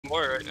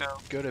more right now.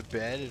 go to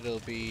bed, it'll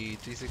be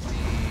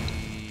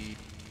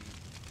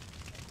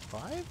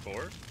 365?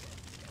 4?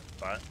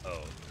 5?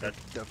 Oh,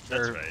 that's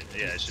Or right.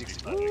 Yeah, it should be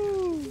 5.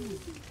 Woo!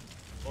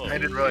 Whoa. I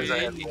didn't realize I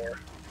had more.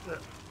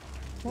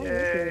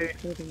 Yay!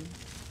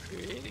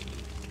 Pretty.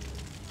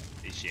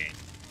 Hey, Shane.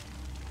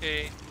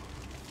 Hey.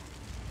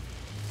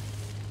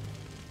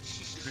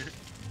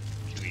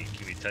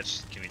 Can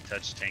we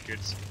touch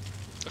tankards?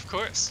 Of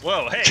course.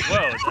 Whoa, hey,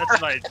 whoa, that's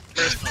my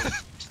personal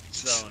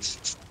zone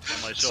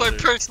on my It's my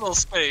shoulders. personal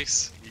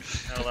space.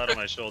 You're not allowed on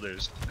my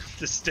shoulders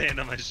to stand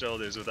on my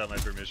shoulders without my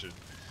permission,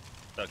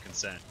 without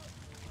consent.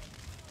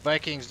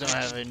 Vikings don't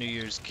have a New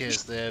Year's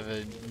kiss, they have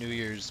a New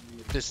Year's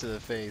fist to the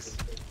face.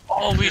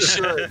 Oh, we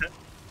should.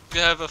 We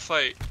have a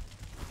fight.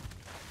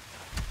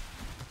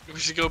 We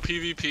should go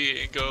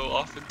PvP and go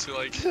off into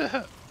like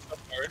somewhere.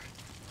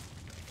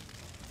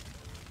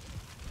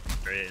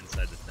 Right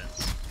inside the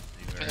fence.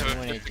 And Anywhere. have a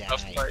wanna big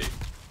enough die. fight.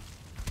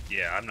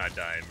 Yeah, I'm not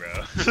dying, bro.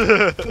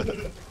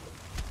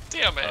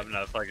 Damn it. I'm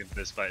not fucking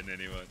fist fighting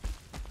anyone.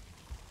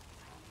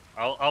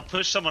 I'll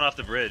push someone off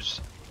the bridge.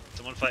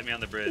 Someone fight me on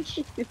the bridge.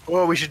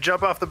 Whoa, we should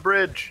jump off the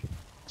bridge.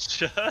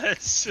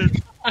 Just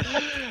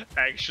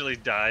actually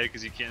die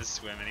because you can't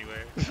swim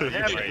anywhere.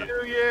 Happy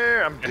New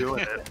Year! I'm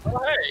doing it. Oh,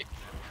 hey.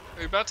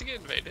 We're about to get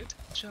invaded.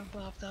 Jump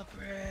off the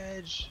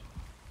bridge.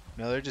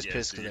 No, they're just Yeah,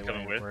 pissed so because you're they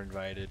coming with? were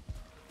invited.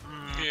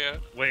 Yeah.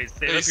 Wait,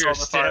 They save up just your saw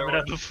the stamina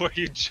fireworks. before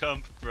you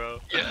jump, bro.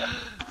 Yeah.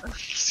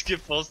 Just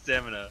get full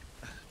stamina.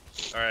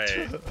 Alright,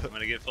 I'm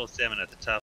gonna get full stamina at the top.